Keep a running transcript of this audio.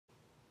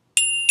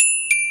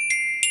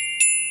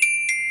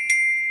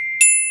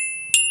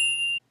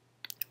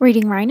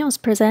Reading Rhinos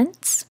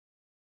presents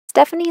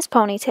Stephanie's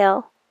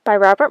Ponytail by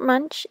Robert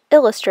Munsch,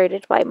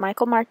 illustrated by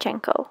Michael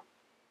Marchenko.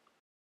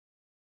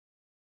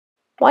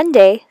 One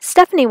day,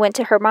 Stephanie went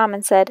to her mom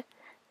and said,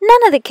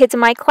 "None of the kids in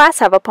my class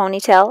have a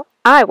ponytail.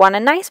 I want a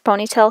nice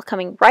ponytail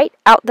coming right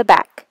out the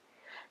back."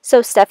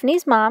 So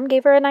Stephanie's mom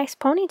gave her a nice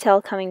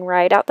ponytail coming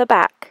right out the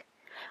back.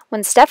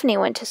 When Stephanie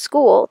went to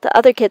school, the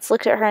other kids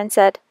looked at her and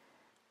said,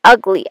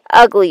 "Ugly,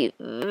 ugly,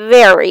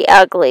 very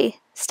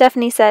ugly."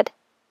 Stephanie said,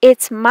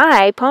 "It's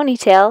my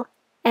ponytail,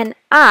 and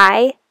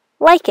I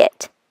like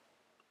it."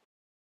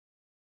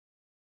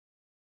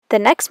 The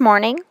next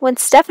morning, when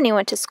Stephanie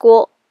went to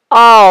school,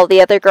 all the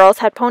other girls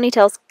had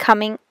ponytails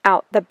coming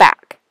out the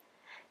back.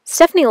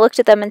 Stephanie looked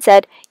at them and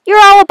said,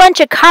 "You're all a bunch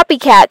of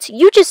copycats.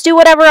 You just do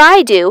whatever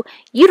I do.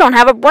 You don't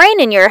have a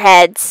brain in your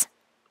heads."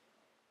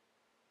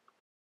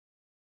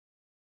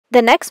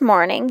 The next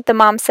morning, the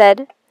mom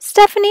said,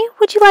 "Stephanie,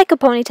 would you like a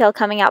ponytail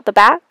coming out the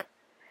back?"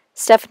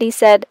 Stephanie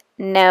said,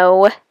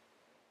 "No."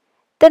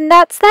 "Then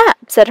that's that,"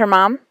 said her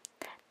mom.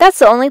 "That's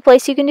the only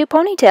place you can do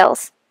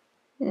ponytails."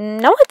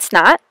 "No, it's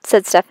not,"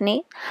 said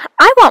Stephanie.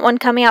 "I want one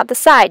coming out the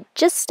side,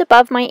 just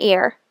above my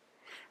ear."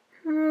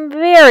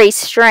 "Very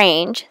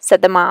strange,"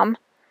 said the mom.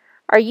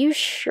 "Are you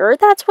sure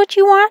that's what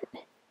you want?"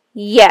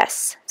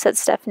 "Yes," said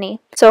Stephanie.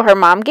 So her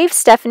mom gave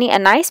Stephanie a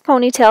nice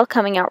ponytail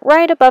coming out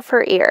right above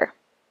her ear.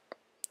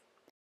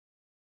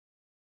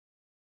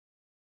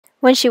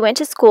 When she went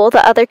to school,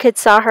 the other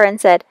kids saw her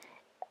and said,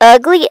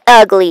 "Ugly,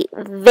 ugly,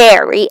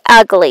 very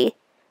ugly."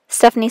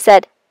 Stephanie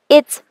said,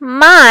 "It's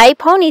my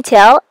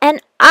ponytail,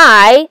 and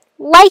I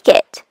like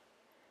it."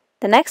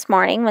 The next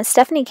morning, when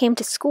Stephanie came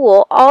to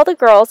school, all the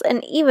girls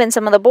and even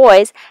some of the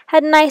boys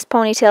had nice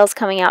ponytails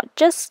coming out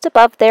just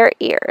above their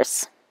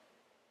ears.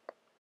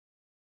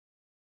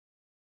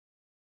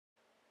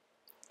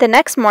 The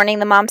next morning,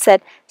 the mom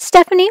said,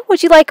 "Stephanie,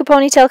 would you like a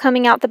ponytail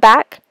coming out the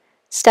back?"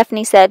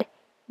 Stephanie said,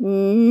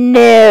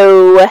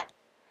 "No."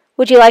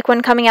 "Would you like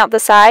one coming out the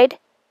side?"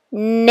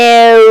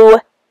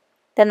 "No."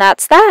 "Then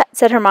that's that,"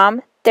 said her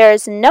mom. "There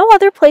is no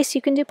other place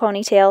you can do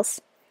ponytails."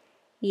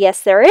 "Yes,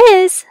 there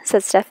is,"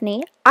 said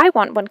Stephanie. "I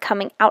want one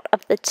coming out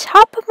of the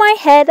top of my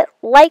head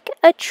like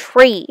a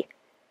tree."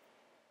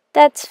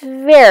 "That's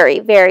very,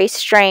 very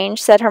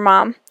strange," said her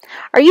mom.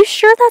 "Are you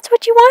sure that's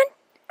what you want?"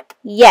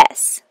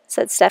 "Yes,"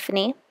 said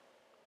Stephanie.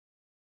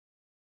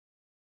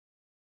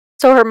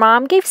 So her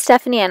mom gave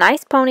Stephanie a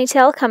nice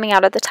ponytail coming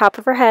out of the top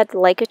of her head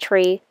like a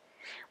tree.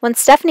 When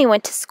Stephanie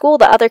went to school,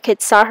 the other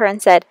kids saw her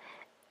and said,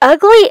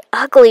 "Ugly,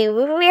 ugly,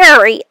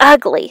 very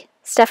ugly."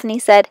 Stephanie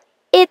said,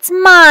 "It's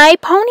my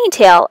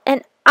ponytail,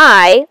 and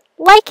I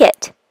like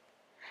it."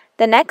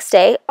 The next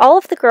day, all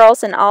of the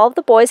girls and all of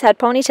the boys had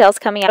ponytails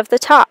coming out of the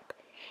top.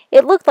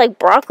 It looked like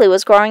broccoli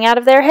was growing out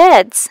of their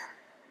heads.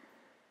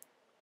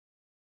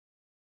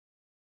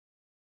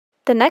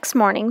 The next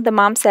morning, the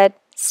mom said,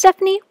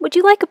 "Stephanie, would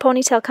you like a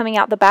ponytail coming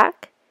out the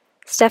back?"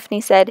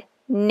 Stephanie said,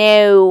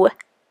 "No."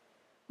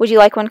 "Would you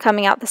like one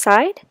coming out the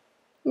side?"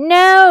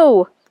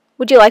 "No."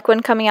 "Would you like one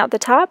coming out the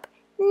top?"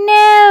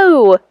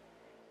 "No."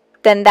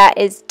 "Then that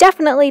is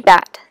definitely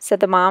that,"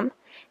 said the mom.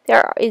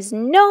 "There is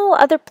no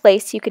other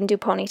place you can do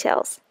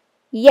ponytails."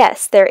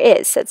 "Yes, there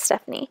is," said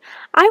Stephanie.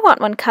 "I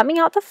want one coming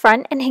out the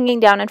front and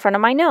hanging down in front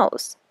of my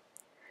nose."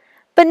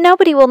 "But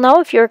nobody will know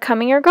if you are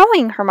coming or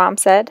going," her mom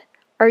said.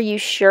 "Are you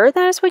sure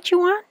that is what you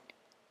want?"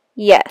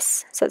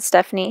 "Yes," said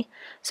Stephanie.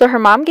 So her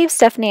mom gave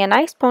Stephanie a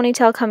nice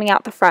ponytail coming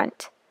out the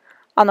front.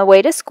 On the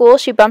way to school,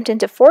 she bumped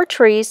into 4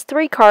 trees,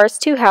 3 cars,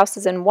 2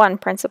 houses, and 1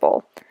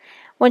 principal.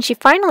 When she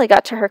finally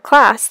got to her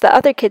class, the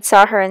other kids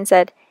saw her and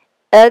said,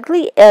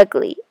 "Ugly,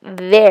 ugly,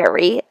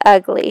 very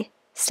ugly."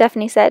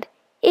 Stephanie said,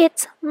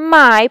 "It's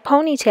my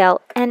ponytail,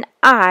 and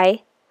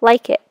I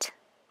like it."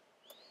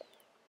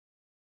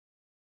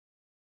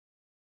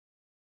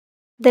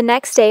 The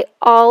next day,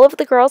 all of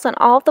the girls and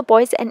all of the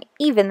boys and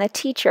even the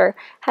teacher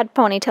had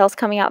ponytails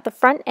coming out the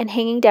front and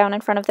hanging down in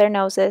front of their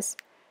noses.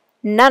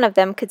 None of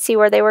them could see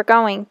where they were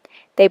going.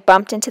 They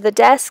bumped into the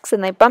desks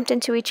and they bumped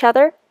into each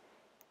other.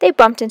 They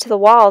bumped into the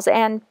walls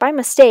and, by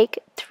mistake,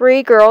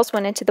 3 girls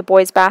went into the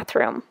boys'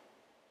 bathroom.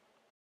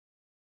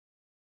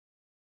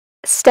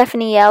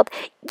 Stephanie yelled,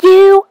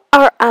 "You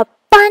are a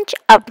bunch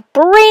of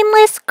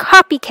brainless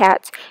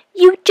copycats.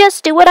 You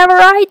just do whatever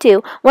I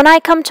do. When I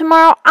come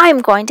tomorrow,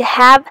 I'm going to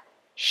have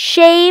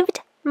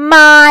shaved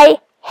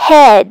my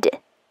head."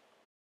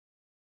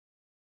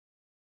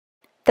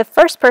 The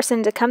first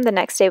person to come the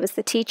next day was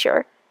the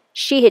teacher.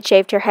 She had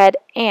shaved her head,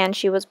 and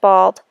she was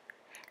bald.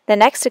 The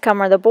next to come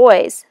were the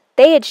boys.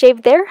 They had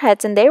shaved their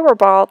heads, and they were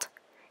bald.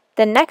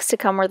 The next to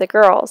come were the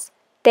girls.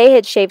 They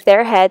had shaved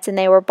their heads, and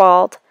they were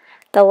bald.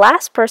 The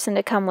last person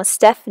to come was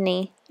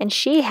Stephanie, and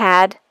she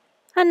had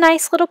a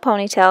nice little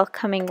ponytail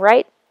coming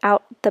right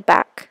out the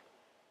back.